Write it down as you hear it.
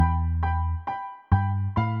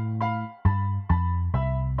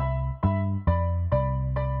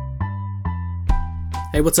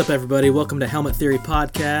Hey, what's up, everybody? Welcome to Helmet Theory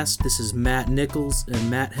Podcast. This is Matt Nichols and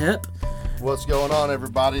Matt Hepp. What's going on,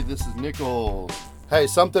 everybody? This is Nichols. Hey,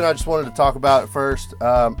 something I just wanted to talk about at first.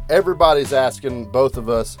 Everybody's asking both of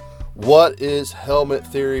us, what is Helmet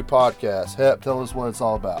Theory Podcast? Hepp, tell us what it's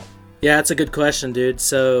all about. Yeah, it's a good question, dude.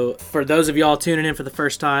 So, for those of y'all tuning in for the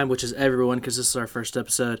first time, which is everyone because this is our first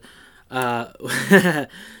episode,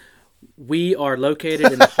 we are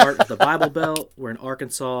located in the heart of the Bible Belt. We're in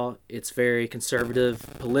Arkansas. It's very conservative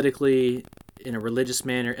politically, in a religious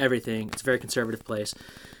manner, everything. It's a very conservative place.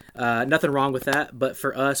 Nothing wrong with that, but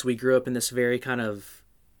for us, we grew up in this very kind of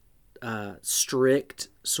strict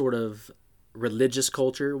sort of religious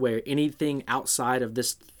culture where anything outside of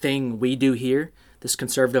this thing we do here, this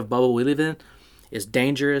conservative bubble we live in, is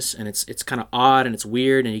dangerous, and it's kind of odd, and it's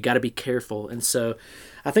weird, and you got to be careful. And so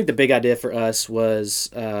I think the big idea for us was,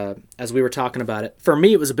 as we were talking about it, for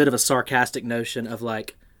me it was a bit of a sarcastic notion of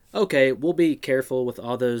like, okay, we'll be careful with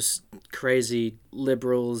all those crazy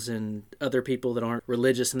liberals and other people that aren't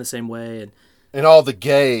religious in the same way, and all the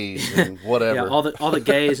gays and whatever. Yeah, all the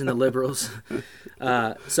gays and the liberals.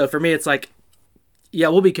 So for me, it's like, yeah,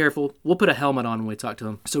 we'll be careful. We'll put a helmet on when we talk to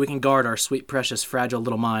them so we can guard our sweet, precious, fragile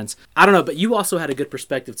little minds. I don't know, but you also had a good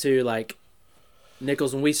perspective too. Like,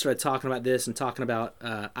 Nichols, when we started talking about this and talking about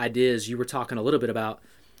ideas, you were talking a little bit about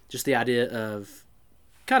just the idea of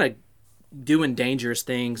kind of doing dangerous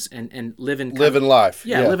things and living life.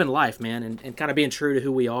 Yeah, living life, man, and kind of being true to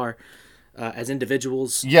who we are as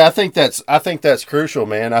individuals. Yeah, I think that's crucial,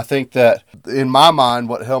 man. I think that in my mind,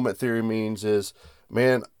 what helmet theory means is,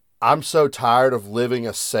 man, I'm so tired of living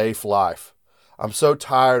a safe life. I'm so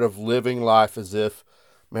tired of living life as if,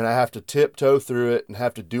 man, I have to tiptoe through it and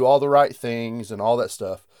have to do all the right things and all that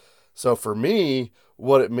stuff. So for me,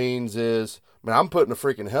 what it means is, man, I'm putting a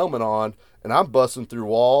freaking helmet on and I'm busting through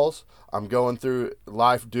walls. I'm going through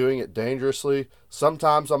life doing it dangerously.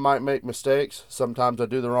 Sometimes I might make mistakes. Sometimes I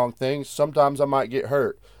do the wrong things. Sometimes I might get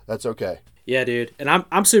hurt. That's okay. Yeah, dude. And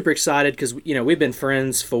I'm super excited because, you know, we've been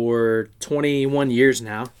friends for 21 years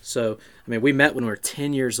now. So, I mean, we met when we were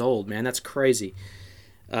 10 years old, man. That's crazy.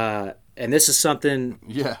 And this is something,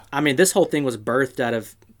 yeah. I mean, this whole thing was birthed out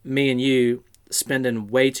of me and you spending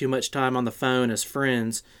way too much time on the phone as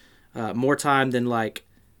friends, more time than like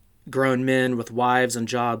grown men with wives and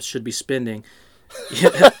jobs should be spending.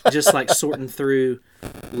 Just like sorting through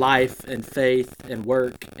life and faith and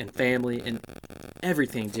work and family and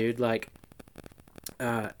everything, dude. Like,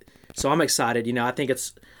 so I'm excited. You know,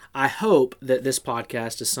 I hope that this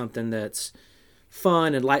podcast is something that's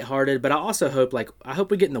fun and lighthearted, but I also hope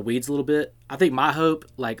we get in the weeds a little bit. I think my hope,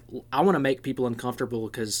 like, I want to make people uncomfortable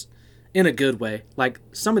because in a good way. Like,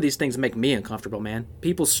 some of these things make me uncomfortable, man.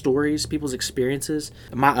 People's stories, people's experiences,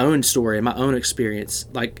 my own story, my own experience,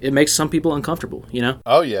 like, it makes some people uncomfortable, you know?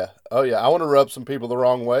 Oh yeah. I want to rub some people the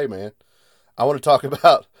wrong way, man. I want to talk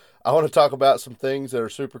about some things that are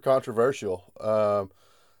super controversial.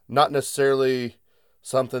 Not necessarily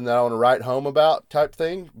something that I want to write home about type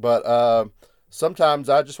thing, but sometimes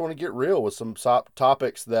I just want to get real with some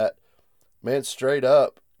topics that, man, straight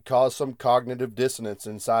up cause some cognitive dissonance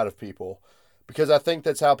inside of people, because I think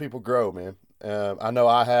that's how people grow, man. I know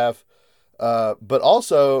I have, but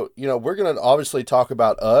also, you know, we're going to obviously talk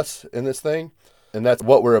about us in this thing, and that's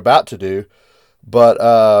what we're about to do.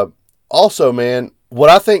 But also, man, what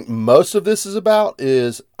I think most of this is about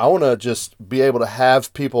is I want to just be able to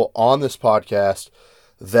have people on this podcast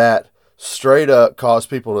that straight up cause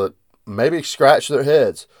people to maybe scratch their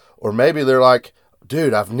heads, or maybe they're like,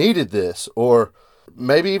 dude, I've needed this, or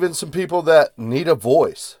maybe even some people that need a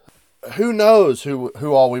voice. Who knows who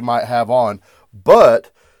all we might have on.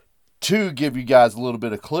 But to give you guys a little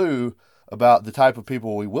bit of clue about the type of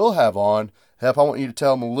people we will have on, Hepp, I want you to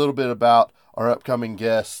tell them a little bit about our upcoming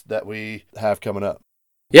guests that we have coming up.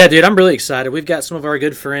 Yeah, dude, I'm really excited. We've got some of our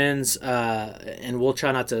good friends, and we'll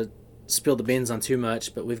try not to spill the beans on too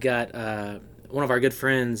much, but we've got one of our good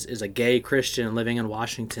friends is a gay Christian living in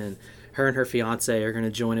Washington. Her and her fiance are going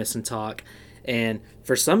to join us and talk. And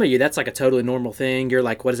for some of you, that's like a totally normal thing. You're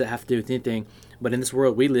like, what does it have to do with anything? But in this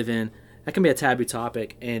world we live in, that can be a taboo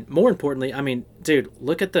topic. And more importantly, I mean, dude,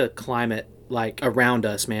 look at the climate like around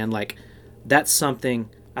us, man. Like, that's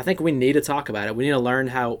something I think we need to talk about it. We need to learn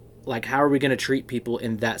how are we going to treat people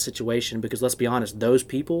in that situation? Because let's be honest, those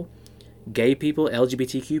people, gay people,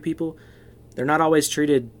 LGBTQ people, they're not always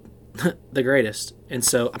treated the greatest. And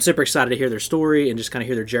so I'm super excited to hear their story and just kind of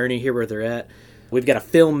hear their journey, hear where they're at. We've got a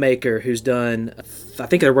filmmaker who's done, I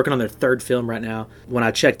think they're working on their third film right now. When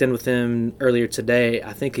I checked in with him earlier today,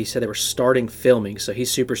 I think he said they were starting filming. So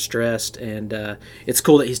he's super stressed, and it's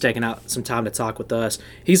cool that he's taking out some time to talk with us.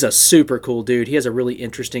 He's a super cool dude. He has a really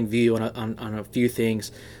interesting view on a few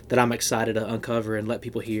things that I'm excited to uncover and let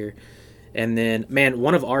people hear. And then, man,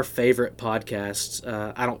 one of our favorite podcasts,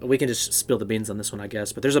 we can just spill the beans on this one, I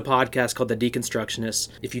guess, but there's a podcast called The Deconstructionists.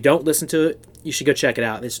 If you don't listen to it, you should go check it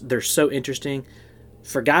out. They're so interesting.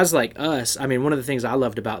 For guys like us, I mean, one of the things I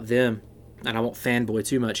loved about them, and I won't fanboy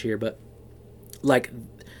too much here, but like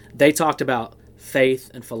they talked about faith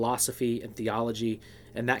and philosophy and theology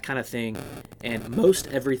and that kind of thing, and most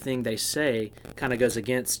everything they say kind of goes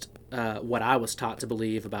against what I was taught to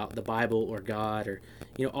believe about the Bible or God or,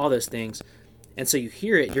 all those things. And so you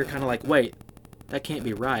hear it, you're kind of like, wait, that can't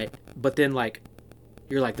be right. But then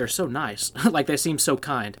you're like, they're so nice. Like they seem so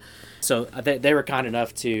kind. So they were kind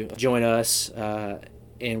enough to join us,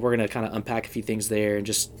 and we're going to kind of unpack a few things there and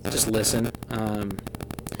just listen.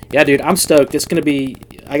 Yeah, dude, I'm stoked. It's going to be,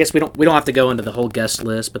 I guess we don't have to go into the whole guest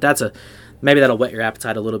list, but maybe that'll whet your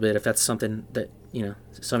appetite a little bit if that's something that,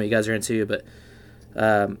 some of you guys are into. But,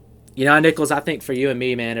 Nicholas, I think for you and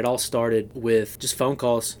me, man, it all started with just phone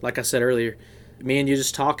calls. Like I said earlier, me and you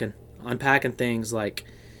just talking, unpacking things,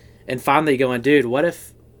 and finally going, dude, what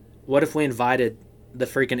if we invited the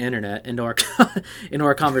freaking internet into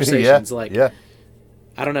our conversations? Yeah.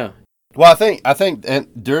 I don't know. Well, I think, and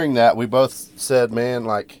during that we both said, man,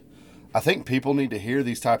 I think people need to hear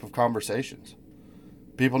these type of conversations.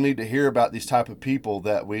 People need to hear about these type of people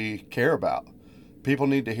that we care about. People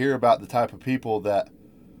need to hear about the type of people that,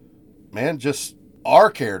 man, just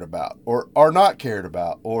are cared about or are not cared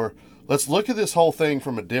about, or let's look at this whole thing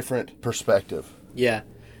from a different perspective. Yeah.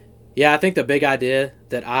 Yeah, I think the big idea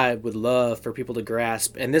that I would love for people to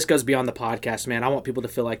grasp, and this goes beyond the podcast, man, I want people to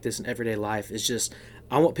feel like this in everyday life, is just,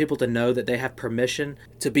 I want people to know that they have permission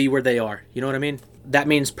to be where they are. You know what I mean? That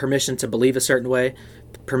means permission to believe a certain way,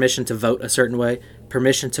 permission to vote a certain way,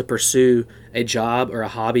 permission to pursue a job or a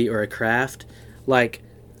hobby or a craft.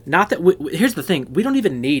 Not that here's the thing, we don't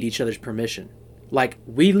even need each other's permission.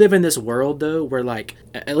 We live in this world, though, where,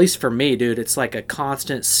 at least for me, dude, it's like a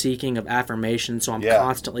constant seeking of affirmation, so I'm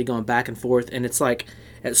constantly going back and forth, and it's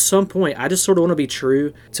at some point, I just sort of want to be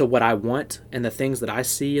true to what I want and the things that I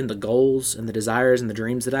see and the goals and the desires and the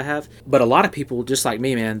dreams that I have. But a lot of people, just like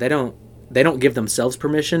me, man, they don't give themselves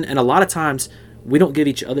permission, and a lot of times, we don't give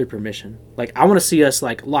each other permission. I want to see us,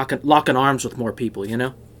 locking arms with more people,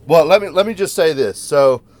 Well, let me just say this.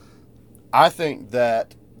 So, I think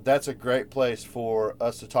that's a great place for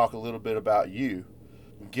us to talk a little bit about you.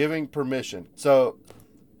 Giving permission. So,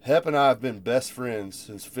 Hep and I have been best friends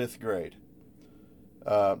since 5th grade.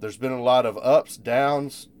 There's been a lot of ups,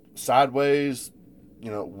 downs, sideways,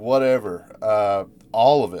 whatever.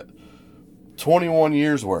 All of it. 21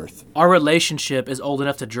 years worth. Our relationship is old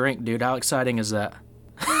enough to drink, dude. How exciting is that?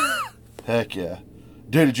 Heck yeah.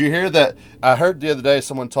 Dude, did you hear that? I heard the other day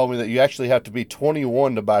someone told me that you actually have to be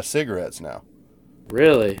 21 to buy cigarettes now.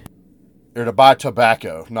 Really? Or to buy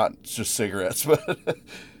tobacco, not just cigarettes. But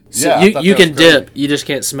so you can dip, you just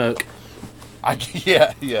can't smoke.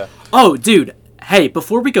 Yeah. Oh, dude. Hey,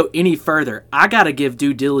 before we go any further, I got to give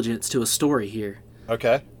due diligence to a story here.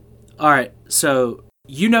 Okay. All right. So,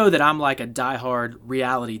 you know that I'm a diehard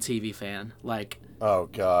reality TV fan. Oh,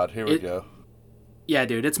 God. Here we go. Yeah,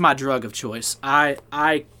 dude. It's my drug of choice. I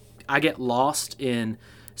get lost in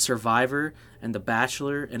Survivor and The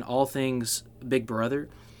Bachelor and all things Big Brother.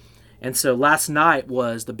 And so last night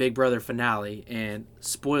was the Big Brother finale, and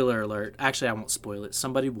spoiler alert. Actually, I won't spoil it.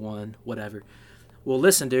 Somebody won, whatever. Well,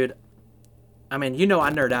 listen, dude. I mean, I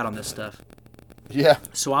nerd out on this stuff. Yeah.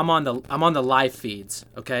 So I'm on the live feeds,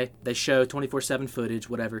 okay? They show 24/7 footage,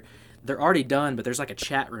 whatever. They're already done, but there's a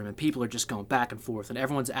chat room, and people are just going back and forth, and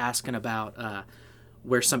everyone's asking about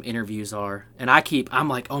where some interviews are. And I'm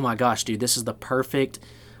like, oh my gosh, dude, this is the perfect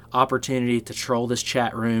opportunity to troll this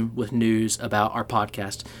chat room with news about our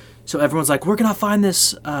podcast. So everyone's like, where can I find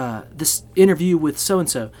this interview with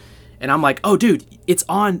so-and-so? And I'm like, oh, dude, it's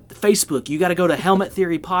on Facebook. You got to go to Helmet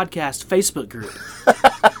Theory Podcast Facebook group.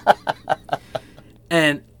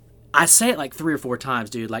 And I say it 3 or 4 times,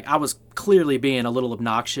 dude. I was clearly being a little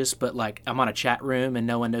obnoxious, but I'm on a chat room and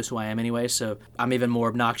no one knows who I am anyway, so I'm even more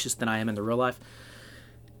obnoxious than I am in the real life.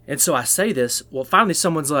 And so I say this. Well, finally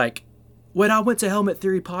someone's like, wait, I went to Helmet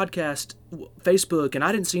Theory Podcast Facebook and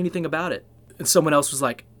I didn't see anything about it. And someone else was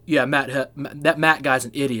like, yeah, that Matt guy's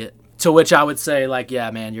an idiot. To which I would say, yeah,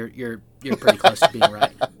 man, you're pretty close to being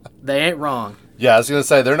right. They ain't wrong. Yeah, I was gonna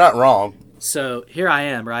say they're not wrong. So here I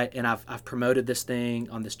am, right? And I've promoted this thing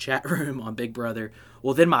on this chat room on Big Brother.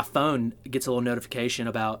 Well, then my phone gets a little notification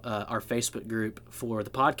about our Facebook group for the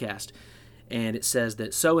podcast, and it says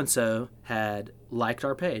that so-and-so had liked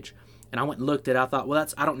our page. And I went and looked at it. I thought, well,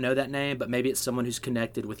 I don't know that name, but maybe it's someone who's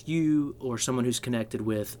connected with you or someone who's connected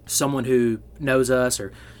with someone who knows us,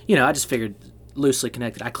 or, I just figured loosely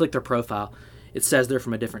connected. I clicked their profile. It says they're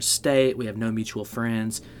from a different state. We have no mutual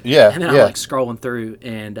friends. Yeah. And then I'm like scrolling through,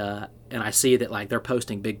 and I see that like they're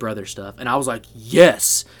posting Big Brother stuff. And I was like,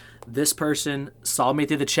 yes, this person saw me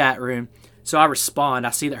through the chat room. So I respond. I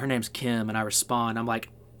see that her name's Kim, and I respond. I'm like,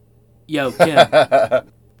 yo, Kim, I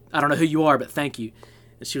don't know who you are, but thank you.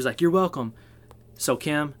 And she was like, you're welcome. So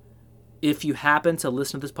Kim, if you happen to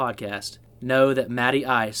listen to this podcast, know that Maddie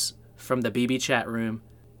Ice from the BB chat room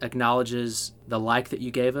acknowledges the like that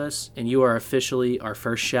you gave us, and you are officially our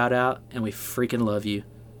first shout out, and we freaking love you.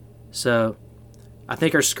 So I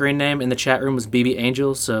think her screen name in the chat room was BB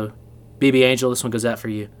Angel. So BB Angel, this one goes out for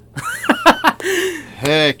you.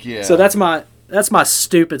 Heck yeah. So that's my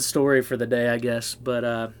stupid story for the day, I guess.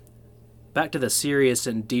 But back to the serious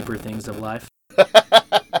and deeper things of life.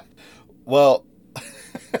 Well,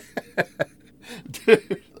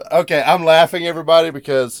 dude, okay, I'm laughing, everybody,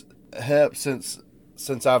 because Hep, since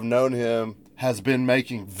I've known him, has been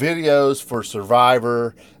making videos for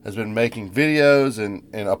Survivor, has been making videos and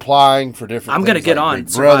applying for different I'm things. going to get like on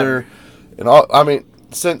Big Brother Survivor. and all. I mean,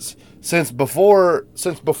 since before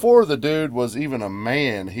the dude was even a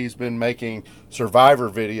man, he's been making Survivor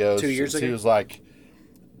videos 2 years since ago? he was like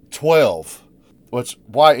 12. Which,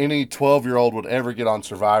 why any 12-year-old would ever get on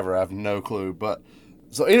Survivor, I have no clue. But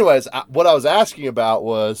so anyways, what I was asking about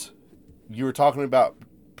was, you were talking about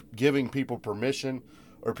giving people permission,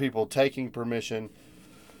 or people taking permission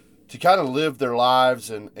to kind of live their lives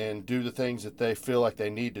and do the things that they feel like they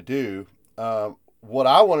need to do. What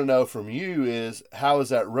I want to know from you is, how is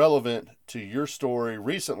that relevant to your story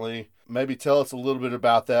recently? Maybe tell us a little bit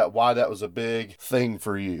about that, why that was a big thing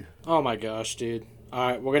for you. Oh my gosh, dude. All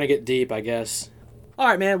right, we're going to get deep, I guess. All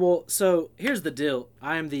right, man. Well, so here's the deal.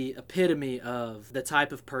 I am the epitome of the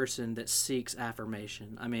type of person that seeks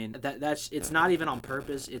affirmation. I mean, it's not even on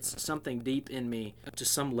purpose. It's something deep in me. To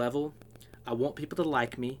some level, I want people to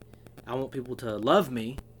like me. I want people to love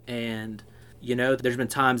me. And, there's been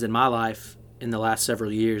times in my life in the last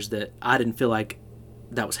several years that I didn't feel like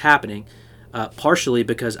that was happening, partially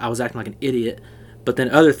because I was acting like an idiot. But then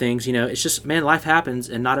other things, it's just, man, life happens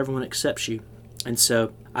and not everyone accepts you. And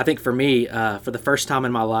so I think for me, for the first time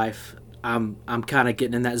in my life, I'm kind of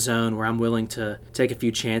getting in that zone where I'm willing to take a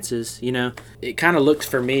few chances. It kind of looked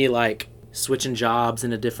for me like switching jobs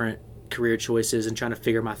into different career choices and trying to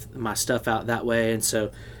figure my stuff out that way. And so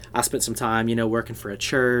I spent some time, working for a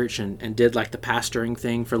church and did like the pastoring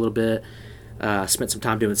thing for a little bit. Spent some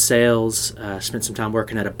time doing sales, spent some time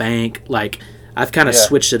working at a bank. Like, I've kind of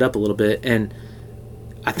switched it up a little bit. And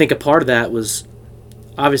I think a part of that was,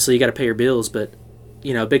 obviously you got to pay your bills, but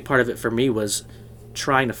a big part of it for me was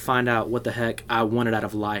trying to find out what the heck I wanted out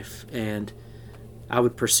of life. And I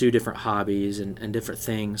would pursue different hobbies and different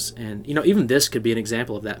things. And, even this could be an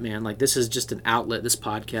example of that, man. Like, this is just an outlet, this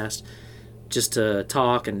podcast, just to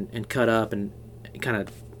talk and cut up and kind of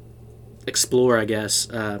explore, I guess.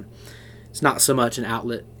 It's not so much an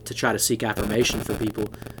outlet to try to seek affirmation for people,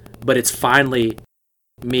 but it's finally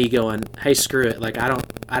me going, hey, screw it. Like, I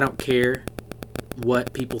don't care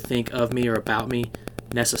what people think of me or about me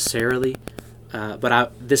necessarily,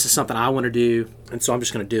 but this is something I want to do, and so I'm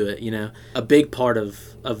just going to do it. A big part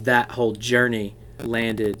of that whole journey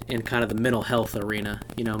landed in kind of the mental health arena,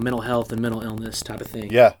 mental health and mental illness type of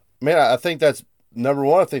thing. Yeah, man, I think that's number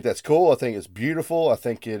one. I think that's cool. I think it's beautiful. I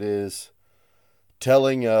think it is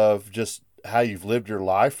telling of just how you've lived your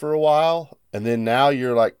life for a while, and then now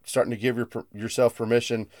you're like starting to give yourself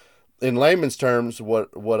permission. In layman's terms,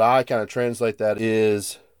 what I kind of translate that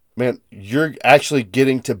is, man, you're actually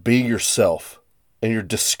getting to be yourself, and you're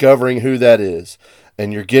discovering who that is,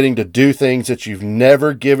 and you're getting to do things that you've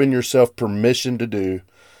never given yourself permission to do.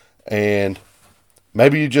 And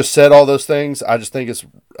maybe you just said all those things. I think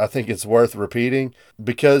it's worth repeating,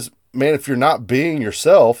 because, man, if you're not being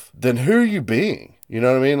yourself, then who are you being? You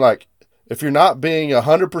know what I mean? Like, if you're not being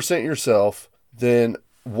 100% yourself, then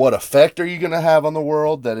what effect are you going to have on the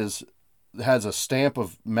world that has a stamp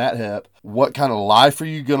of Matt Hep? What kind of life are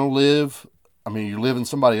you going to live? I mean, you're living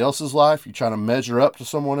somebody else's life. You're trying to measure up to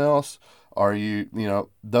someone else. Are you,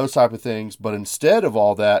 those type of things. But instead of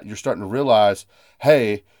all that, you're starting to realize,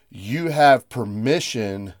 hey, you have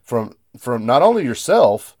permission from not only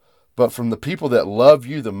yourself, but from the people that love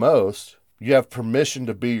you the most. You have permission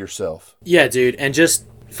to be yourself. Yeah, dude. And just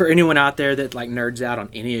For anyone out there that like nerds out on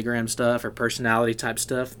Enneagram stuff or personality type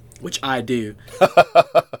stuff, which I do.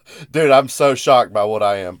 Dude, I'm so shocked by what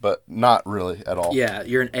I am, but not really at all. Yeah,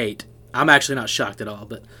 you're an 8. I'm actually not shocked at all,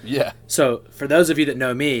 but Yeah. so for those of you that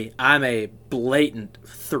know me, I'm a blatant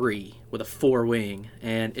 3 with a 4 wing.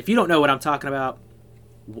 And if you don't know what I'm talking about,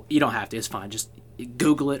 you don't have to. It's fine. Just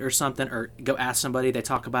Google it or something, or go ask somebody. They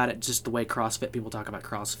talk about it just the way CrossFit people talk about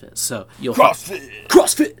CrossFit. So you'll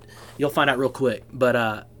CrossFit. You'll find out real quick. But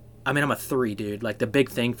I mean, I'm a 3, dude. Like the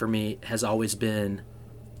big thing for me has always been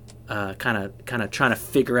kind of trying to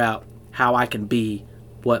figure out how I can be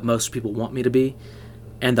what most people want me to be.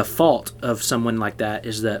 And the fault of someone like that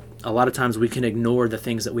is that a lot of times we can ignore the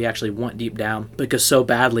things that we actually want deep down, because so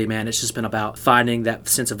badly, man, it's just been about finding that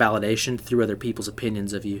sense of validation through other people's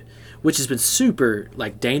opinions of you, which has been super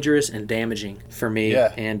like dangerous and damaging for me.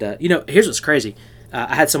 Yeah. And you know, here's what's crazy.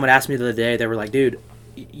 I had someone ask me the other day. They were like, "Dude,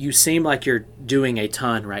 you seem like you're doing a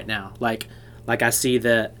ton right now. Like I see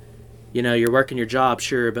that, you know, you're working your job,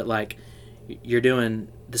 sure, but like you're doing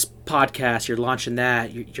this podcast, you're launching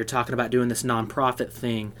that, you're talking about doing this nonprofit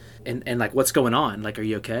thing, and like, what's going on? Like, are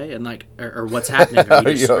you okay? And like, or what's happening? Are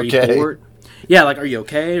you bored? Yeah, like, are you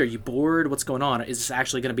okay? Are you bored? What's going on? Is this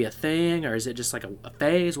actually going to be a thing, or is it just like a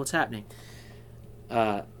phase? What's happening?"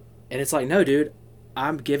 And it's like, no, dude,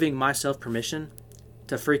 I'm giving myself permission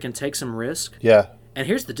to freaking take some risk. Yeah. And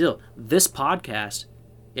here's the deal. This podcast,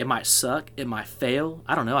 it might suck. It might fail.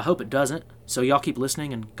 I don't know. I hope it doesn't. So y'all keep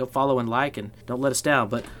listening and go follow and like and don't let us down.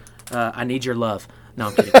 But I need your love. No,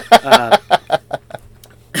 I'm kidding.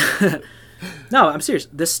 No, I'm serious.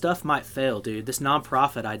 This stuff might fail, dude. This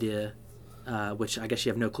nonprofit idea, which I guess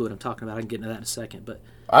you have no clue what I'm talking about. I can get into that in a second. But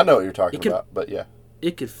I know what you're talking about, but yeah.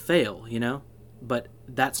 It could fail, you know? But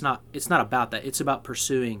it's not about that. It's about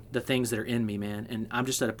pursuing the things that are in me, man. And I'm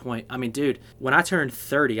just at a point. I mean, dude, when I turned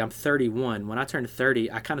 30, I'm 31. When I turned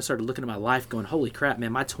 30, I kind of started looking at my life going, holy crap,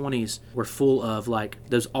 man, my 20s were full of like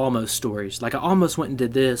those almost stories. Like I almost went and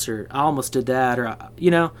did this, or I almost did that, or, you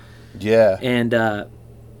know? Yeah. And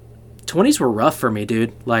 20s were rough for me,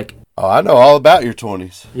 dude. Like, oh, I know all about your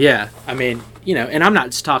 20s. yeah, I mean, you know, and I'm not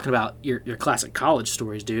just talking about your classic college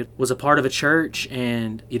stories, dude. Was a part of a church,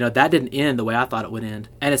 and, you know, that didn't end the way I thought it would end.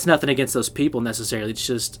 And it's nothing against those people necessarily. It's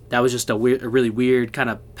just, that was just a really weird, kind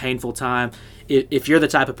of painful time. If you're the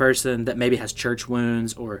type of person that maybe has church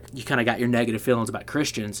wounds, or you kind of got your negative feelings about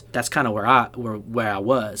Christians, that's kind of where I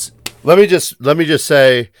was. Let me just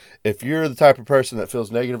say, if you're the type of person that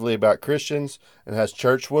feels negatively about Christians and has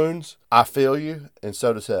church wounds, I feel you, and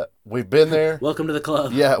so does Hep. We've been there. Welcome to the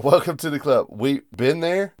club. Yeah, welcome to the club. We've been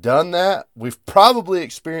there, done that. We've probably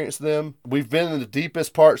experienced them. We've been in the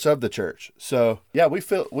deepest parts of the church. So yeah, we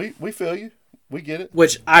feel you. We get it.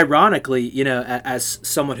 Which, ironically, you know, as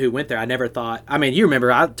someone who went there, I never thought... I mean, you remember,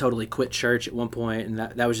 I totally quit church at one point, and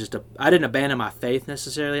that was just I didn't abandon my faith,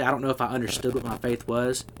 necessarily. I don't know if I understood what my faith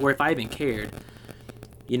was, or if I even cared.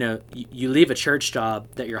 You know, you leave a church job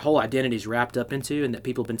that your whole identity is wrapped up into, and that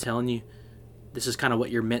people have been telling you this is kind of what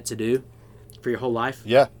you're meant to do for your whole life.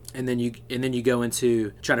 Yeah. And then you go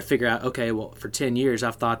into trying to figure out, okay, well, for 10 years,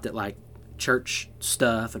 I've thought that, like, church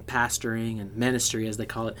stuff and pastoring and ministry, as they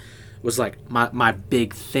call it, was like my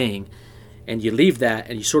big thing. And you leave that,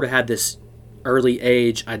 and you sort of have this early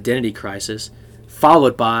age identity crisis,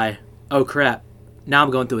 followed by, oh crap, now I'm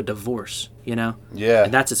going through a divorce, you know? Yeah.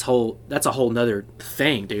 And that's a whole nother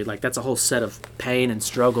thing, dude. Like, that's a whole set of pain and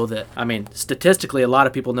struggle that, I mean, statistically, a lot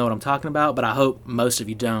of people know what I'm talking about, but I hope most of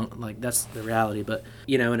you don't. Like, that's the reality. But,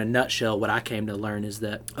 you know, in a nutshell, what I came to learn is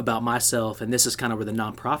that about myself, and this is kind of where the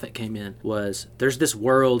nonprofit came in, was there's this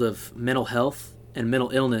world of mental health and mental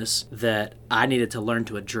illness that I needed to learn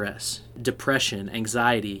to address. Depression,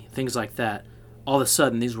 anxiety, things like that. All of a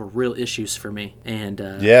sudden, these were real issues for me, and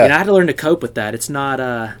I had to learn to cope with that. It's not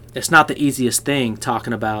the easiest thing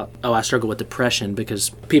talking about, oh, I struggle with depression, because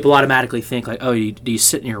people automatically think like, oh, do you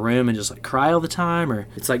sit in your room and just like cry all the time? Or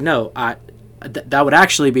it's like, no, that would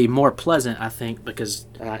actually be more pleasant, I think, because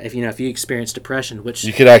if you experience depression, which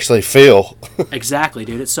you could actually feel. Exactly,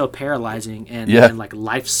 dude. It's so paralyzing and like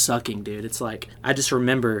life sucking, dude. It's like, I just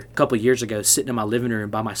remember a couple of years ago sitting in my living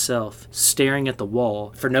room by myself, staring at the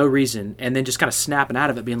wall for no reason, and then just kind of snapping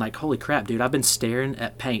out of it, being like, holy crap, dude, I've been staring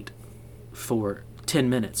at paint for 10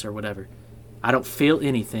 minutes or whatever. I don't feel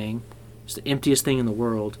anything. It's the emptiest thing in the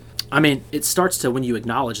world. I mean, it starts to, when you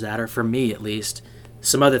acknowledge that, or for me at least,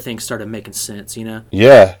 some other things started making sense, you know?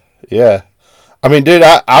 Yeah. I mean, dude,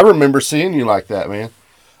 I remember seeing you like that, man.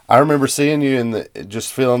 I remember seeing you and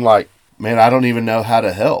just feeling like, man, I don't even know how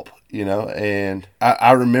to help, you know? And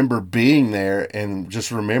I remember being there and just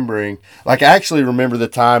remembering, like, I actually remember the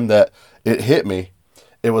time that it hit me.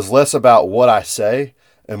 It was less about what I say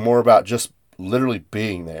and more about just literally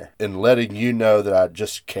being there and letting you know that I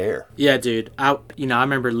just care. Yeah, dude. I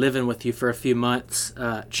remember living with you for a few months,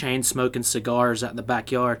 chain smoking cigars out in the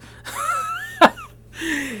backyard.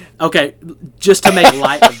 Okay, just to make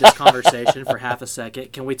light of this conversation for half a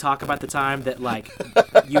second, can we talk about the time that, like,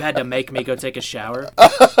 you had to make me go take a shower?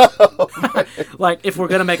 Like, if we're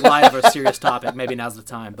going to make light of a serious topic, maybe now's the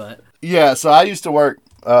time, but... Yeah, so I used to work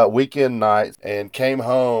weekend nights and came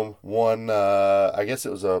home one, I guess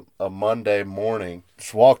it was a Monday morning.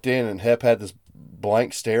 Just walked in and Hep had this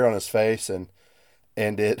blank stare on his face, and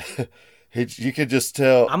it... You could just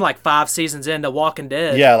tell. I'm like 5 seasons into Walking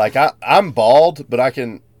Dead. Yeah, like I'm bald, but I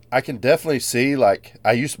can definitely see, like,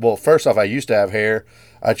 first off, I used to have hair.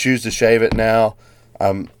 I choose to shave it now.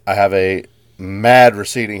 I have a mad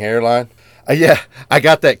receding hairline. Yeah, I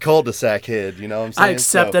got that cul-de-sac head, you know what I'm saying? I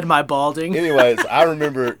accepted my balding. Anyways, I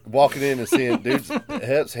remember walking in and seeing,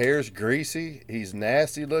 Hep's hair's greasy. He's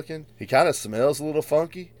nasty looking. He kind of smells a little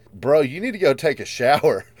funky. Bro, you need to go take a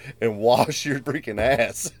shower and wash your freaking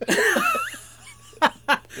ass.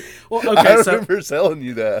 Well, okay, I remember telling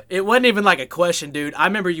you that. It wasn't even like a question, dude. I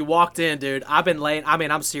remember you walked in, dude.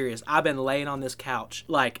 I'm serious. I've been laying on this couch.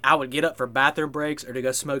 Like, I would get up for bathroom breaks or to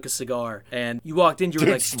go smoke a cigar. And you walked in, you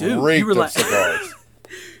were like, dude. You were like, cigars.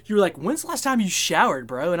 You were like, when's the last time you showered,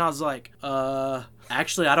 bro? And I was like,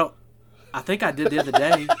 actually, I think I did the other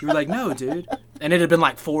day. You were like, no, dude. And it had been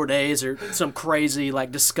like 4 days or some crazy,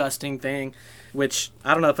 like, disgusting thing, which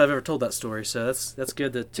I don't know if I've ever told that story. So that's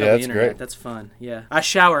good to tell the internet. Great. That's fun. Yeah. I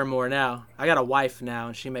shower more now. I got a wife now,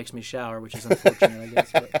 and she makes me shower, which is unfortunate, I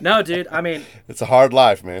guess. But, no, dude, I mean. It's a hard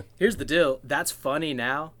life, man. Here's the deal. That's funny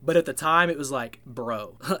now. But at the time, it was like,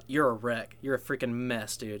 bro, you're a wreck. You're a freaking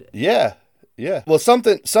mess, dude. Yeah. Yeah. Well,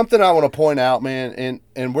 something I want to point out, man,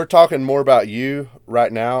 and we're talking more about you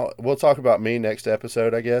right now. We'll talk about me next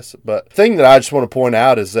episode, I guess. But thing that I just want to point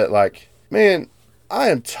out is that, like, man, I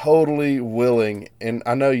am totally willing, and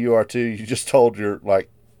I know you are too. You just told you're,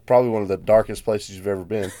 like, probably one of the darkest places you've ever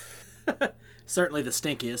been. Certainly the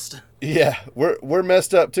stinkiest. Yeah, we're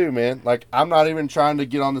messed up too, man. Like, I'm not even trying to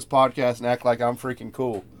get on this podcast and act like I'm freaking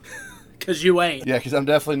cool. Because you ain't. Yeah, because I'm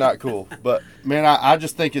definitely not cool. But, man, I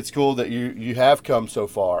just think it's cool that you have come so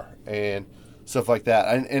far and stuff like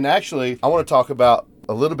that. And actually, I want to talk about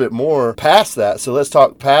a little bit more past that. So let's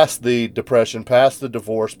talk past the depression, past the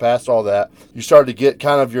divorce, past all that. You started to get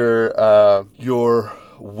kind of your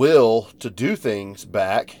will to do things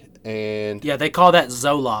back. And yeah, they call that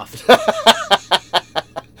Zoloft.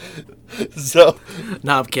 So,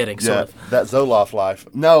 no, I'm kidding. Yeah, that Zoloft life.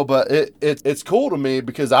 No, but it's cool to me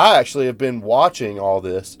because I actually have been watching all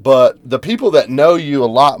this. But the people that know you a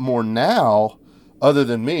lot more now, other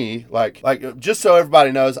than me, like just so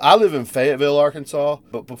everybody knows, I live in Fayetteville, Arkansas.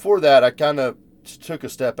 But before that, I kind of took a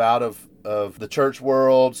step out of the church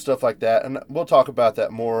world, stuff like that. And we'll talk about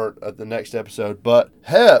that more at the next episode. But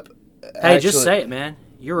Hep, hey, just say it, man.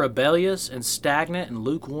 You're rebellious and stagnant and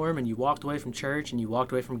lukewarm, and you walked away from church and you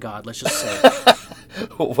walked away from God. Let's just say it.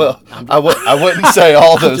 Well, I wouldn't say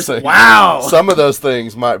all those things. Wow. Some of those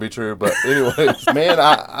things might be true, but anyways, man,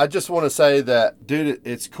 I just want to say that, dude,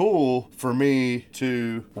 it's cool for me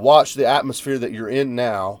to watch the atmosphere that you're in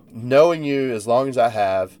now, knowing you as long as I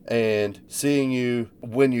have, and seeing you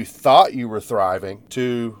when you thought you were thriving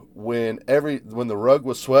to when the rug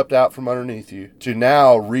was swept out from underneath you, to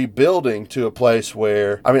now rebuilding to a place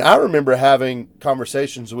where, I mean, I remember having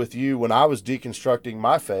conversations with you when I was deconstructing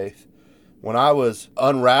my faith, when I was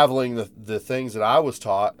unraveling the things that I was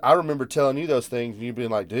taught. I remember telling you those things and you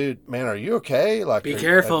being like, dude, man, are you okay? Like, be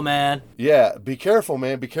careful, man. Yeah, be careful,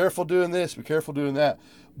 man. Be careful doing this. Be careful doing that.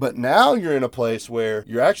 But now you're in a place where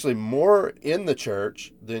you're actually more in the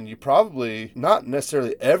church than you probably not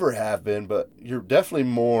necessarily ever have been, but you're definitely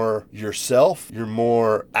more yourself. You're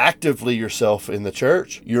more actively yourself in the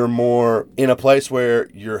church. You're more in a place where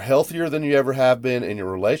you're healthier than you ever have been in your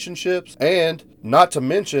relationships. And not to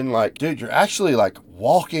mention, like, dude, you're actually like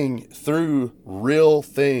walking through real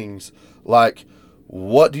things, like,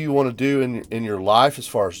 what do you want to do in your life as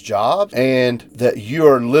far as jobs, and that you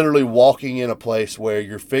are literally walking in a place where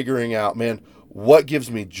you're figuring out, man, what gives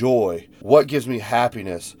me joy? What gives me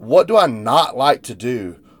happiness? What do I not like to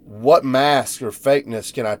do? What mask or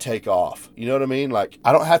fakeness can I take off? You know what I mean? Like,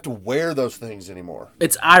 I don't have to wear those things anymore.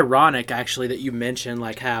 It's ironic, actually, that you mentioned,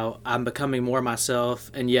 like, how I'm becoming more myself,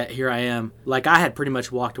 and yet here I am. Like, I had pretty much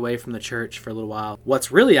walked away from the church for a little while.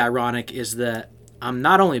 What's really ironic is that I'm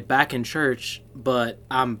not only back in church, but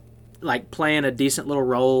I'm like playing a decent little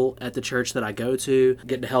role at the church that I go to,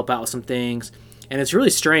 getting to help out with some things. And it's really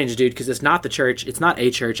strange, dude, because it's not a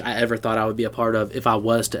church I ever thought I would be a part of if I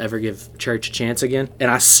was to ever give church a chance again.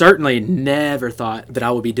 And I certainly never thought that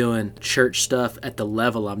I would be doing church stuff at the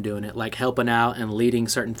level I'm doing it, like helping out and leading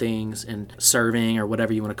certain things and serving or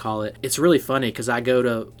whatever you want to call it. It's really funny because I go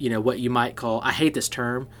to, what you might call, I hate this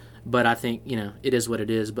term, but I think, it is what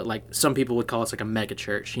it is. But like some people would call it like a mega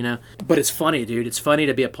church, But it's funny, dude. It's funny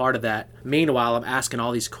to be a part of that. Meanwhile, I'm asking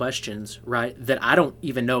all these questions, right, that I don't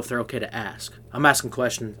even know if they're okay to ask. I'm asking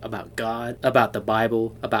questions about God, about the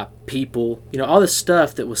Bible, about people, all this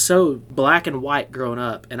stuff that was so black and white growing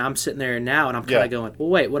up. And I'm sitting there now and I'm kind of going, well,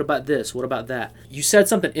 wait, what about this? What about that? You said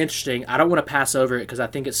something interesting. I don't want to pass over it because I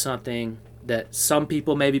think it's something that some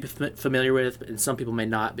people may be familiar with and some people may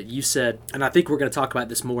not. But you said, and I think we're going to talk about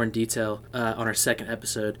this more in detail on our second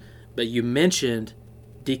episode, but you mentioned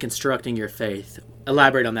deconstructing your faith.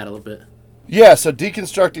 Elaborate on that a little bit. Yeah, so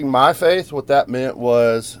deconstructing my faith, what that meant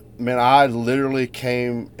was, man, I literally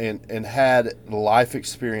came and had life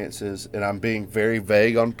experiences, and I'm being very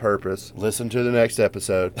vague on purpose. Listen to the next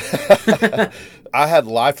episode. I had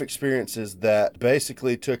life experiences that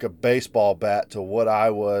basically took a baseball bat to what I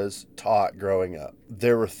was taught growing up.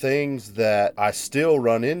 There were things that I still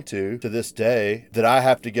run into to this day that I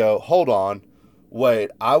have to go, hold on,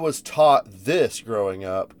 wait, I was taught this growing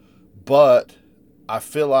up, but I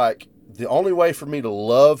feel like the only way for me to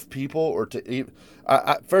love people or to even,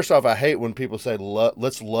 first off, I hate when people say,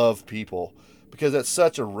 let's love people, because that's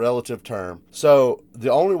such a relative term. So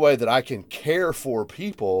the only way that I can care for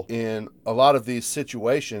people in a lot of these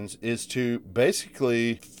situations is to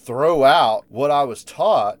basically throw out what I was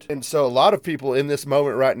taught. And so a lot of people in this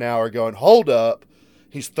moment right now are going, hold up,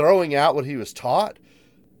 he's throwing out what he was taught?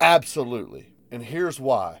 Absolutely. And here's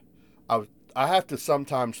why. I have to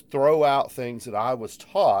sometimes throw out things that I was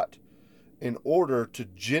taught in order to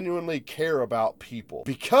genuinely care about people,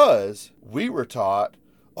 because we were taught,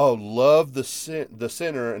 oh, love the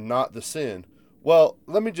sinner and not the sin. Well,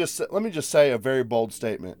 let me just say a very bold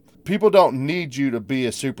statement. People don't need you to be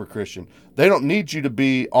a super Christian. They don't need you to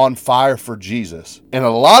be on fire for Jesus. And a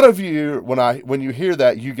lot of you, when you hear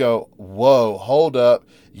that, you go, whoa, hold up.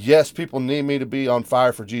 Yes, people need me to be on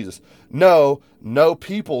fire for Jesus. No,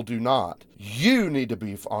 people do not. You need to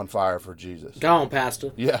be on fire for Jesus. Go on,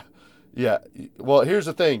 Pastor. Yeah. Well, here's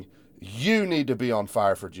the thing. You need to be on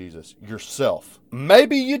fire for Jesus yourself.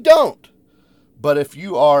 Maybe you don't. But if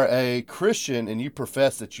you are a Christian and you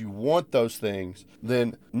profess that you want those things,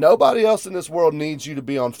 then nobody else in this world needs you to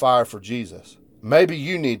be on fire for Jesus. Maybe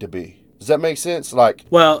you need to be. Does that make sense?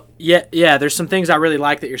 Well, yeah, there's some things I really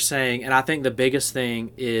like that you're saying, and I think the biggest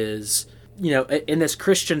thing is, in this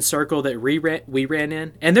Christian circle that we ran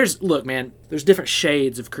in, and there's different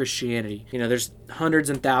shades of Christianity. There's hundreds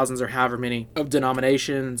and thousands or however many of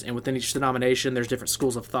denominations, and within each denomination, there's different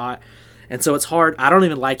schools of thought. And so it's hard. I don't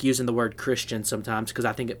even like using the word Christian sometimes because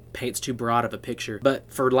I think it paints too broad of a picture.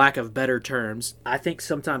 But for lack of better terms, I think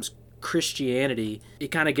sometimes Christianity, it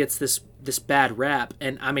kind of gets this bad rap.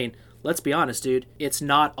 And I mean, let's be honest, dude, it's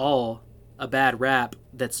not all a bad rap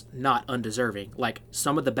that's not undeserving. Like,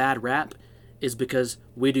 some of the bad rap is because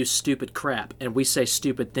we do stupid crap and we say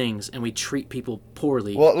stupid things and we treat people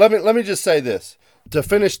poorly. Well, let me just say this. To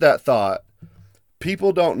finish that thought,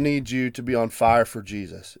 people don't need you to be on fire for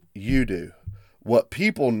Jesus. You do. What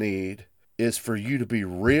people need is for you to be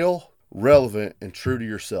real, relevant, and true to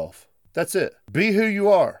yourself. That's it. Be who you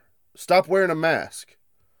are. Stop wearing a mask.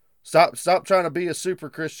 Stop trying to be a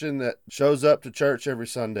super Christian that shows up to church every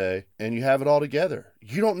Sunday and you have it all together.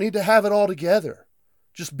 You don't need to have it all together.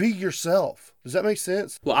 Just be yourself. Does that make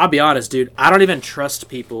sense? Well, I'll be honest, dude. I don't even trust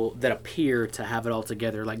people that appear to have it all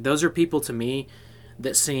together. Like, those are people to me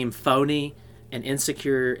that seem phony and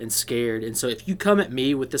insecure and scared. And so if you come at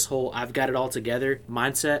me with this whole I've got it all together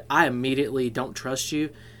mindset, I immediately don't trust you.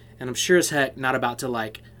 And I'm sure as heck not about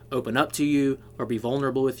to open up to you or be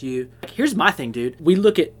vulnerable with you. Here's my thing, dude. We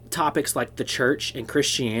look at topics like the church and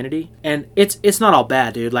Christianity, and it's not all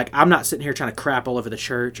bad, dude. I'm not sitting here trying to crap all over the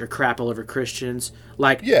church or crap all over Christians.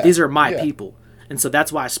 These are my people. And so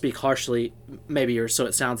that's why I speak harshly, maybe, or so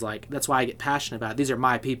it sounds like. That's why I get passionate about it. These are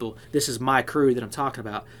my people. This is my crew that I'm talking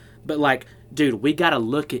about. But dude, we got to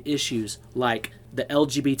look at issues like the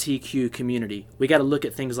LGBTQ community. We got to look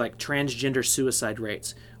at things like transgender suicide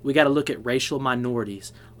rates. We got to look at racial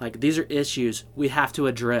minorities. These are issues we have to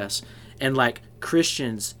address. And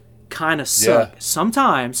Christians kind of suck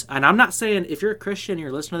sometimes. And I'm not saying, if you're a Christian and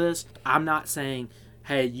you're listening to this, I'm not saying,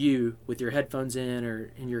 hey, you with your headphones in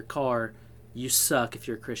or in your car, you suck if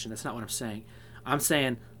you're a Christian. That's not what I'm saying. I'm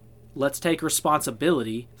saying let's take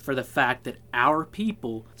responsibility for the fact that our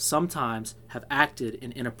people sometimes have acted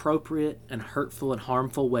in inappropriate and hurtful and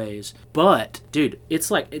harmful ways. But, dude, it's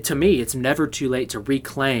like, to me, it's never too late to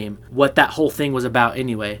reclaim what that whole thing was about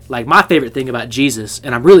anyway. Like, my favorite thing about Jesus,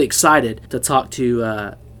 and I'm really excited to talk to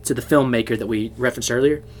the filmmaker that we referenced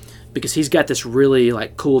earlier, because he's got this really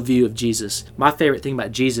like cool view of Jesus. My favorite thing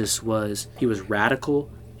about Jesus was he was radical.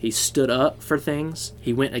 He stood up for things.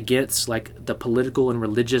 He went against like the political and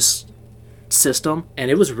religious system, and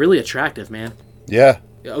it was really attractive, man. Yeah.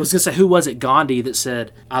 I was gonna say, who was it? Gandhi that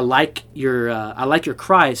said, I like your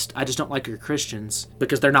Christ. I just don't like your Christians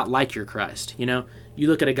because they're not like your Christ." You know, you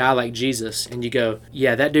look at a guy like Jesus and you go,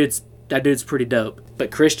 "Yeah, that dude's pretty dope."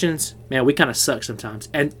 But Christians, man, we kind of suck sometimes.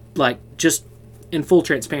 And like, just in full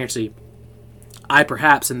transparency, I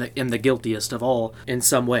perhaps am the guiltiest of all in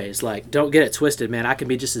some ways. Like, don't get it twisted, man. I can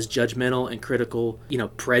be just as judgmental and critical,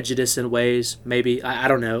 prejudice in ways. Maybe I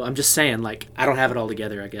don't know. I'm just saying, like, I don't have it all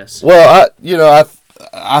together, I guess. Well,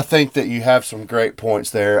 I think that you have some great points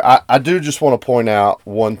there. I do just want to point out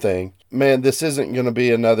one thing. Man, this isn't going to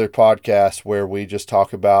be another podcast where we just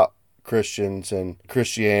talk about Christians and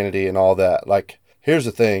Christianity and all that. Like, here's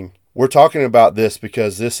the thing. We're talking about this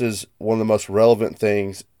because this is one of the most relevant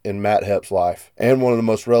things in Matt Hepp's life and one of the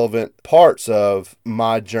most relevant parts of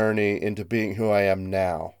my journey into being who I am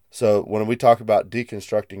now. So when we talk about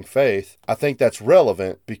deconstructing faith, I think that's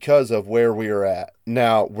relevant because of where we are at.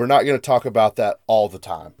 Now, we're not going to talk about that all the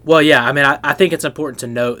time. Well, yeah, I mean, I think it's important to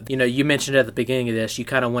note, you mentioned at the beginning of this, you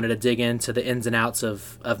kind of wanted to dig into the ins and outs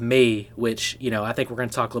of me, which, I think we're going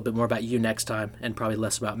to talk a little bit more about you next time and probably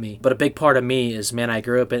less about me. But a big part of me is, man, I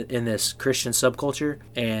grew up in this Christian subculture,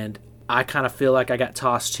 and I kind of feel like I got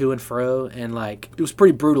tossed to and fro, and like it was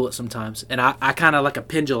pretty brutal at sometimes. And I kind of like a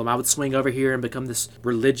pendulum. I would swing over here and become this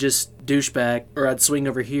religious douchebag, or I'd swing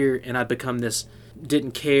over here and I'd become this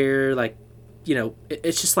didn't care, like,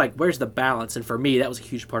 it's just like, where's the balance? And for me, that was a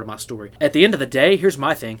huge part of my story. At the end of the day, here's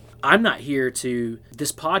my thing. I'm not here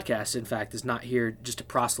this podcast, in fact, is not here just to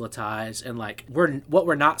proselytize. And like, what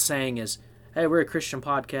we're not saying is, hey, we're a Christian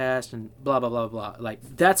podcast and blah, blah, blah, blah. Like,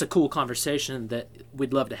 that's a cool conversation that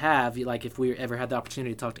we'd love to have. Like, if we ever had the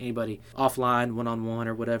opportunity to talk to anybody offline, one-on-one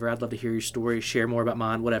or whatever, I'd love to hear your story, share more about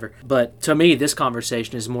mine, whatever. But to me, this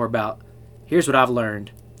conversation is more about, here's what I've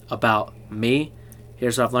learned about me.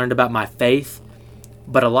 Here's what I've learned about my faith.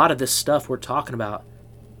 But a lot of this stuff we're talking about,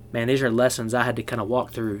 man, these are lessons I had to kind of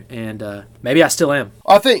walk through, and maybe I still am.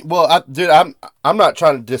 I think, dude, I'm not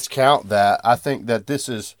trying to discount that. I think that this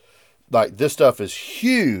stuff is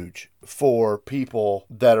huge for people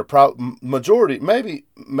that are majority,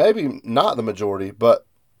 maybe not the majority, but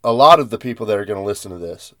a lot of the people that are going to listen to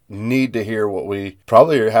this need to hear what we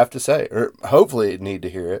probably have to say, or hopefully need to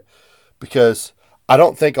hear it, because I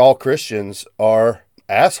don't think all Christians are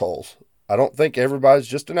assholes. I don't think everybody's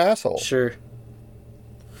just an asshole. Sure.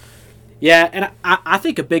 Yeah, and I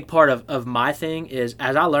think a big part of my thing is,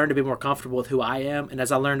 as I learn to be more comfortable with who I am, and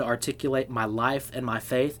as I learn to articulate my life and my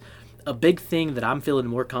faith, a big thing that I'm feeling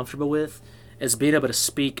more comfortable with is being able to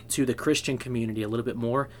speak to the Christian community a little bit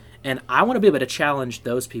more. And I want to be able to challenge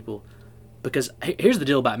those people, because here's the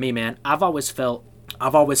deal about me, man. I've always felt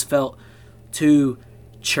too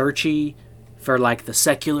churchy for like the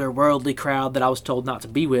secular worldly crowd that I was told not to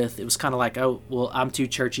be with. It was kind of like, oh, well, I'm too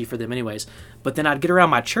churchy for them anyways. But then I'd get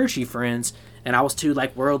around my churchy friends and I was too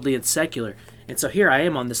like worldly and secular. And so here I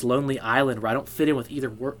am on this lonely island where I don't fit in with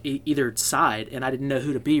either side, and I didn't know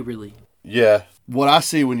who to be, really. Yeah. What I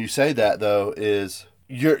see when you say that, though, is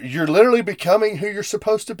you're literally becoming who you're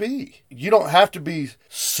supposed to be. You don't have to be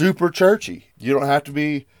super churchy. You don't have to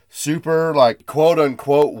be super, like, quote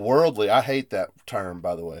unquote worldly. I hate that term,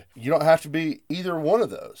 by the way. You don't have to be either one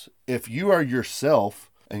of those. If you are yourself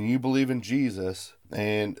and you believe in Jesus,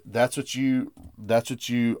 and that's what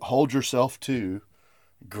you hold yourself to,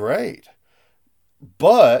 great.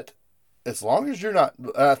 But as long as you're not,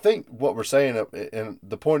 I think what we're saying, and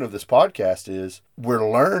the point of this podcast is, we're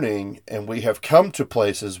learning, and we have come to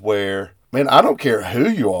places where, man, I don't care who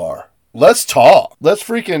you are. Let's talk. Let's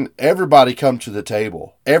freaking everybody come to the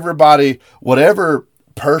table. Everybody, whatever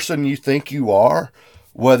person you think you are,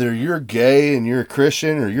 whether you're gay and you're a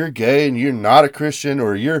Christian, or you're gay and you're not a Christian,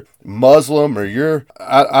 or you're Muslim, or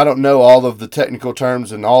I don't know all of the technical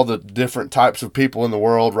terms and all the different types of people in the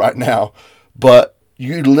world right now, but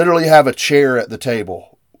you literally have a chair at the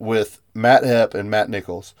table with Matt Hepp and Matt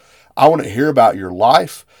Nichols. I want to hear about your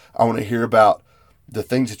life. I want to hear about the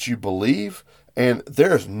things that you believe. And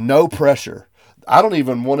there's no pressure. I don't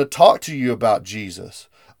even want to talk to you about Jesus.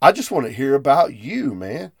 I just want to hear about you,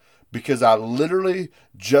 man. because I literally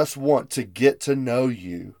just want to get to know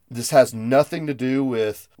you. This has nothing to do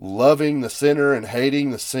with loving the sinner and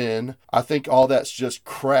hating the sin. I think all that's just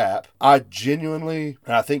crap. I genuinely,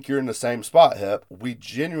 and I think you're in the same spot, Hep, we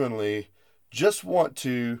genuinely just want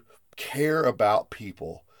to care about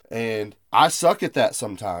people. And I suck at that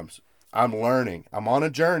sometimes. I'm learning. I'm on a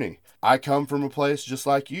journey. I come from a place just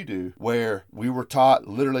like you do, where we were taught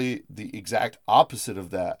literally the exact opposite of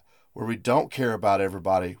that, where we don't care about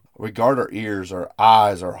everybody. We guard our ears, our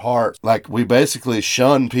eyes, our hearts. Like, we basically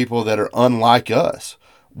shun people that are unlike us.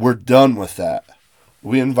 We're done with that.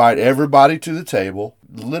 We invite everybody to the table.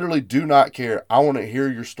 Literally do not care. I want to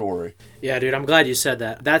hear your story. Yeah, dude, I'm glad you said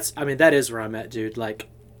that. That is where I'm at, dude. Like,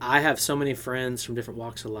 I have so many friends from different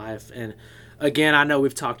walks of life. And again, I know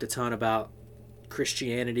we've talked a ton about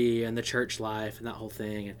Christianity and the church life and that whole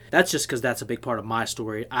thing. And that's just because that's a big part of my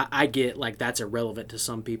story. I get like that's irrelevant to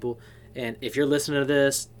some people. And if you're listening to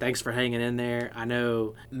this, thanks for hanging in there. I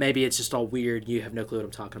know maybe it's just all weird. You have no clue what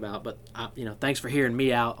I'm talking about. But, thanks for hearing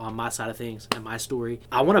me out on my side of things and my story.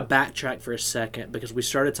 I want to backtrack for a second because we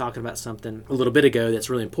started talking about something a little bit ago that's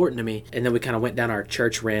really important to me. And then we kind of went down our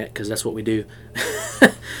church rant because that's what we do.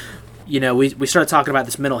 We started talking about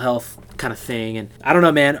this mental health kind of thing. And I don't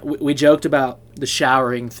know, man, we joked about the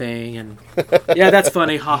showering thing. And yeah, that's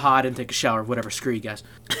funny. Ha, I didn't take a shower. Whatever. Screw you guys.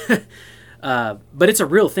 But it's a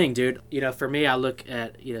real thing, dude. For me, I look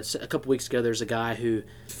at, a couple weeks ago, there's a guy who,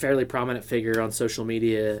 fairly prominent figure on social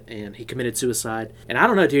media, and he committed suicide. And I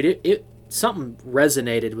don't know, dude, it something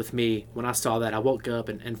resonated with me when I saw that. I woke up,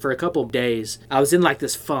 and for a couple of days, I was in like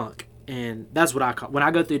this funk. And that's what I call, when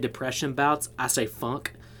I go through depression bouts, I say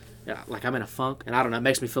funk. Yeah, like I'm in a funk, and I don't know, it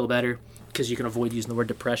makes me feel better because you can avoid using the word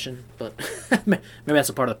depression, but maybe that's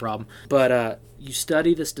a part of the problem. But you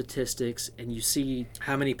study the statistics and you see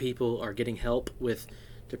how many people are getting help with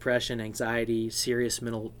depression, anxiety, serious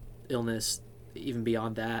mental illness, even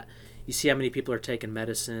beyond that. You see how many people are taking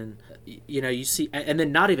medicine. You see, and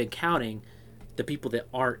then not even counting the people that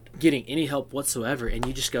aren't getting any help whatsoever, and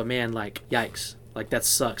you just go, man, like, yikes. Like, that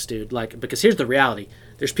sucks, dude. Like, because here's the reality.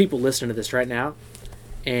 There's people listening to this right now,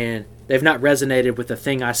 and they've not resonated with the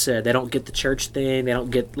thing I said. They don't get the church thing. They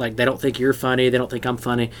don't get, like, they don't think you're funny. They don't think I'm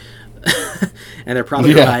funny. And they're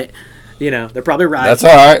probably right. They're probably right. That's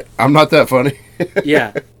all right. I'm not that funny.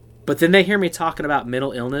 Yeah. But then they hear me talking about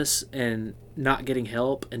mental illness and not getting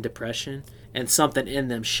help and depression, and something in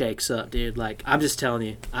them shakes up, dude. Like, I'm just telling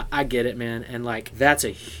you, I get it, man. And, like, that's a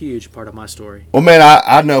huge part of my story. Well, man,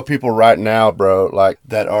 I know people right now, bro, like,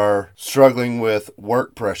 that are struggling with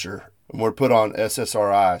work pressure. And we're put on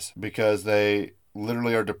SSRIs because they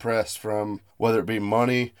literally are depressed from whether it be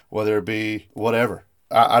money, whether it be whatever.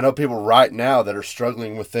 I know people right now that are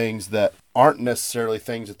struggling with things that aren't necessarily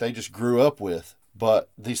things that they just grew up with, but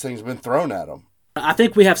these things have been thrown at them. I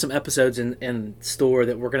think we have some episodes in store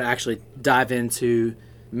that we're going to actually dive into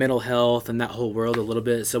mental health and that whole world a little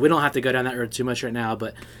bit. So we don't have to go down that road too much right now,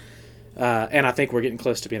 but and I think we're getting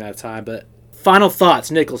close to being out of time. But final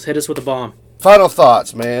thoughts, Nichols, hit us with a bomb. Final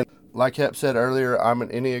thoughts, man. Like Hep said earlier, I'm an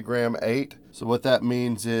Enneagram 8. So what that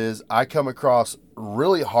means is I come across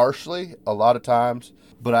really harshly a lot of times,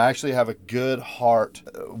 but I actually have a good heart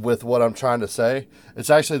with what I'm trying to say. It's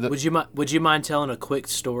actually Would you mind telling a quick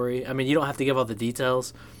story? I mean, you don't have to give all the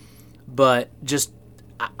details, but just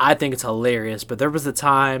I think it's hilarious. But there was a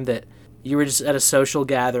time that you were just at a social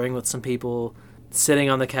gathering with some people, sitting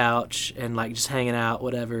on the couch and like just hanging out,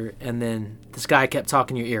 whatever, and then this guy kept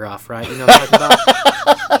talking your ear off, right? You know what I'm talking about?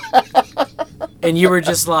 And you were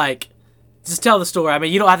just like, just tell the story. I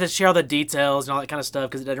mean, you don't have to share all the details and all that kind of stuff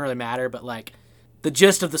because it doesn't really matter, but like the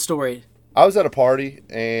gist of the story. I was at a party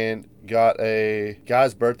and got a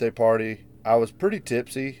guy's birthday party. I was pretty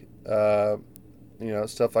tipsy,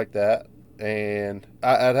 stuff like that. And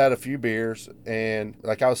I'd had a few beers, and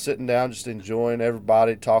like I was sitting down just enjoying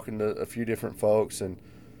everybody, talking to a few different folks, and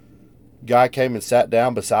guy came and sat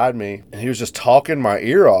down beside me, and he was just talking my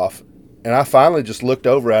ear off. And I finally just looked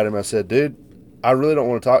over at him. I said, dude, I really don't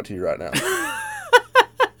want to talk to you right now.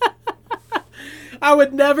 I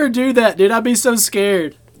would never do that, dude. I'd be so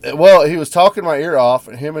scared. Well, he was talking my ear off,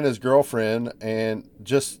 him and his girlfriend, and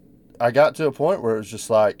just I got to a point where it was just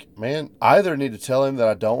like, man, I either need to tell him that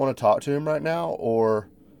I don't want to talk to him right now, or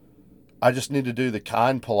I just need to do the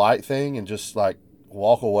kind, polite thing and just like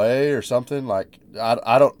walk away or something. Like,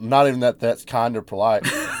 I don't, not even that's kind or polite.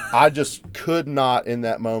 I just could not in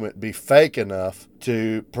that moment be fake enough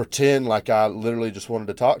to pretend like I literally just wanted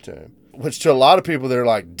to talk to him. Which to a lot of people, they're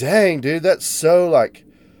like, dang, dude, that's so like,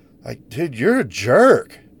 dude, you're a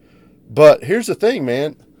jerk. But here's the thing,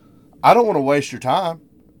 man. I don't want to waste your time.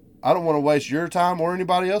 I don't want to waste your time or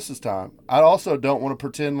anybody else's time. I also don't want to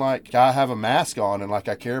pretend like I have a mask on and like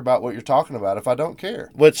I care about what you're talking about if I don't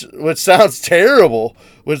care. Which sounds terrible.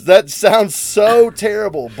 That sounds so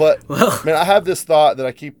terrible. But man, I have this thought that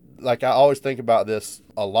I always think about this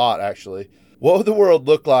a lot actually. What would the world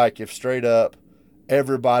look like if straight up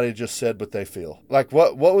everybody just said what they feel? Like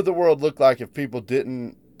what would the world look like if people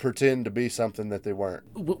didn't pretend to be something that they weren't?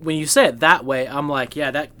 When you say it that way, I'm like,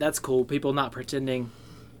 yeah, that's cool. People not pretending.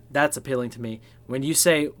 That's appealing to me. When you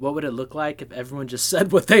say, what would it look like if everyone just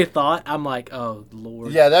said what they thought? I'm like, oh,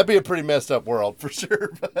 Lord. Yeah, that'd be a pretty messed up world for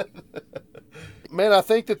sure. But man, I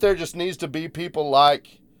think that there just needs to be people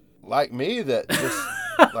like me that just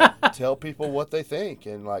like tell people what they think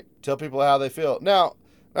and like tell people how they feel. Now,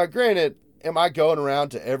 granted, am I going around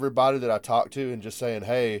to everybody that I talk to and just saying,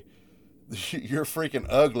 hey, you're freaking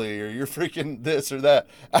ugly or you're freaking this or that?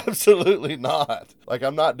 Absolutely not. Like,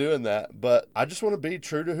 I'm not doing that, but I just want to be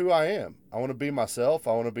true to who I am. I want to be myself.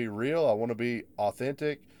 I want to be real. I want to be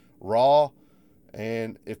authentic, raw.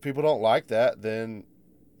 And if people don't like that, then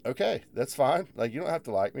okay, that's fine. Like, you don't have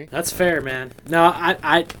to like me. That's fair, man. No,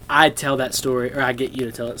 I tell that story, or I get you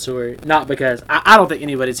to tell that story, not because I don't think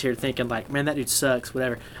anybody's here thinking like, man, that dude sucks,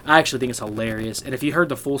 whatever. I actually think it's hilarious. And if you heard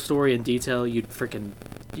the full story in detail, you'd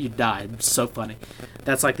die. It's so funny.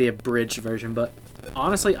 That's like the abridged version. But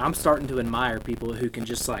honestly, I'm starting to admire people who can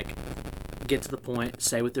just like get to the point,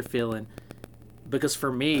 say what they're feeling. Because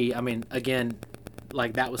for me, I mean, again,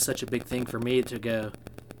 like that was such a big thing for me to go,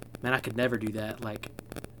 man, I could never do that. Like,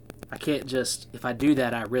 I can't just, if I do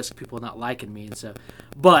that, I risk people not liking me. And so,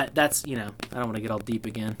 but that's, I don't want to get all deep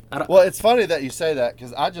again. Well, it's funny that you say that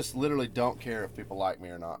because I just literally don't care if people like me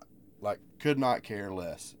or not. Like, could not care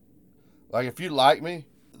less. Like, if you like me,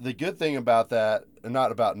 the good thing about that, and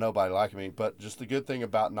not about nobody liking me, but just the good thing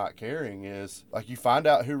about not caring is, like, you find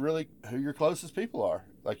out who your closest people are.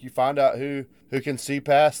 Like, you find out who can see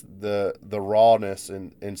past the rawness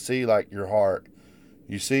and see, like, your heart.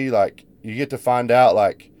 You see, like, you get to find out,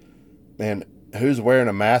 like, man, who's wearing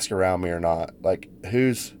a mask around me or not? Like,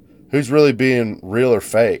 who's really being real or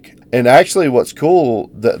fake? And actually what's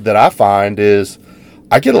cool that I find is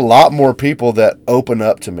I get a lot more people that open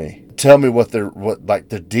up to me, tell me what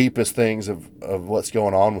the deepest things of what's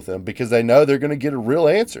going on with them, because they know they're going to get a real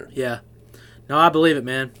answer. Yeah. No, I believe it,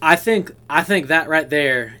 man. I think that right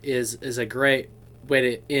there is a great way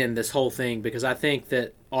to end this whole thing, because I think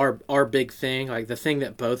that our big thing, like the thing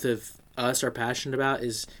that both of us are passionate about,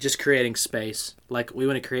 is just creating space. Like, we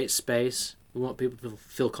want to create space. We want people to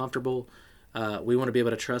feel comfortable. We want to be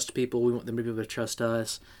able to trust people. We want them to be able to trust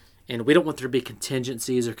us. And we don't want there to be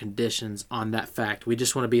contingencies or conditions on that fact. We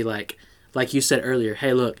just want to be like you said earlier,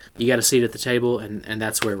 hey, look, you got a seat at the table, and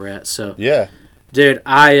that's where we're at. So, yeah. Dude,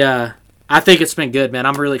 I think it's been good, man.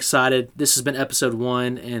 I'm really excited. This has been episode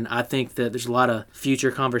 1, and I think that there's a lot of future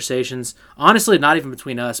conversations. Honestly, not even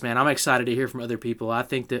between us, man. I'm excited to hear from other people. I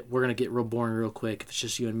think that we're going to get real boring real quick if it's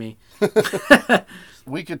just you and me.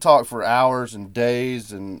 We could talk for hours and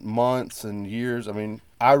days and months and years. I mean,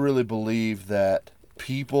 I really believe that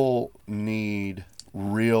people need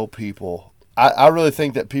real people. I really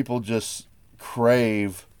think that people just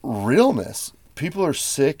crave realness. People are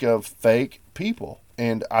sick of fake people.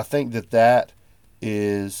 And I think that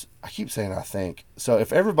is, I keep saying I think. So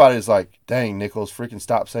if everybody's like, dang, Nichols, freaking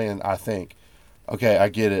stop saying I think. Okay, I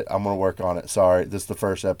get it. I'm going to work on it. Sorry, this is the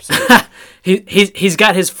first episode. He's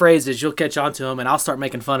got his phrases. You'll catch on to him, and I'll start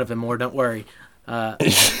making fun of him more. Don't worry.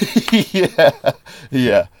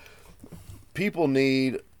 Yeah. People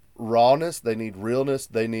need rawness. They need realness.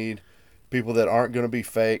 They need people that aren't going to be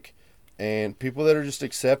fake, and people that are just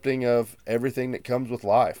accepting of everything that comes with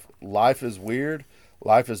life. Life is weird.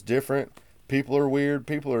 Life is different. People are weird.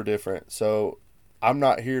 People are different. So I'm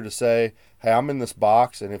not here to say, hey, I'm in this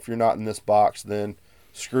box, and if you're not in this box, then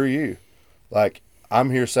screw you. Like, I'm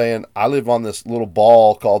here saying I live on this little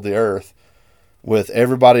ball called the Earth with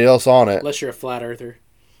everybody else on it. Unless you're a flat earther.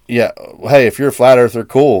 Yeah. Hey, if you're a flat earther,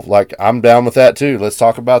 cool. Like, I'm down with that too. Let's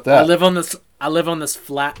talk about that. I live on this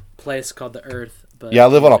flat place called the Earth. But yeah, I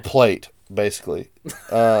live on a plate, basically.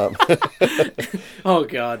 Oh,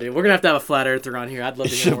 God, dude. We're going to have a flat earther on here. I'd love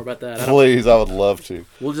to hear more about that. Please, I would love to.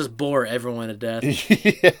 We'll just bore everyone to death.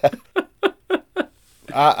 Yeah.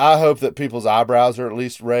 I hope that people's eyebrows are at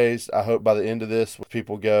least raised. I hope by the end of this,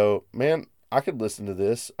 people go, man, I could listen to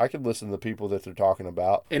this. I could listen to the people that they're talking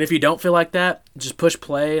about. And if you don't feel like that, just push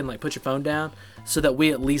play and put your phone down so that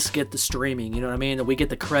we at least get the streaming. You know what I mean? That we get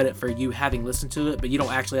the credit for you having listened to it, but you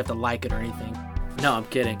don't actually have to like it or anything. No, I'm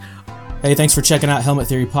kidding. Hey, thanks for checking out Helmet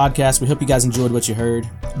Theory Podcast. We hope you guys enjoyed what you heard.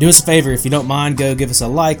 Do us a favor, if you don't mind, go give us a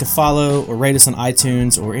like, a follow, or rate us on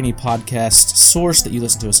iTunes or any podcast source that you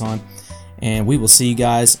listen to us on. And we will see you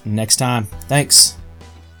guys next time. Thanks.